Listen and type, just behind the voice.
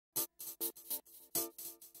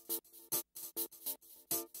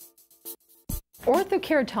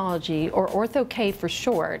Orthokeratology, or Ortho-K for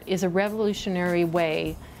short, is a revolutionary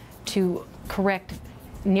way to correct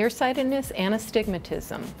nearsightedness and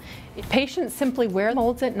astigmatism. Patients simply wear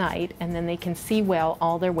molds at night and then they can see well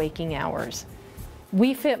all their waking hours.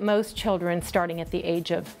 We fit most children starting at the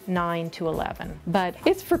age of 9 to 11, but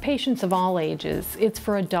it's for patients of all ages. It's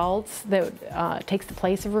for adults that takes the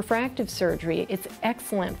place of refractive surgery. It's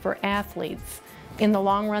excellent for athletes. In the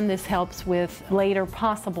long run, this helps with later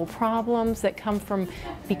possible problems that come from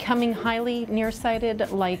becoming highly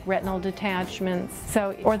nearsighted, like retinal detachments.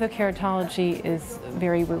 So orthokeratology is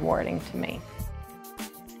very rewarding to me.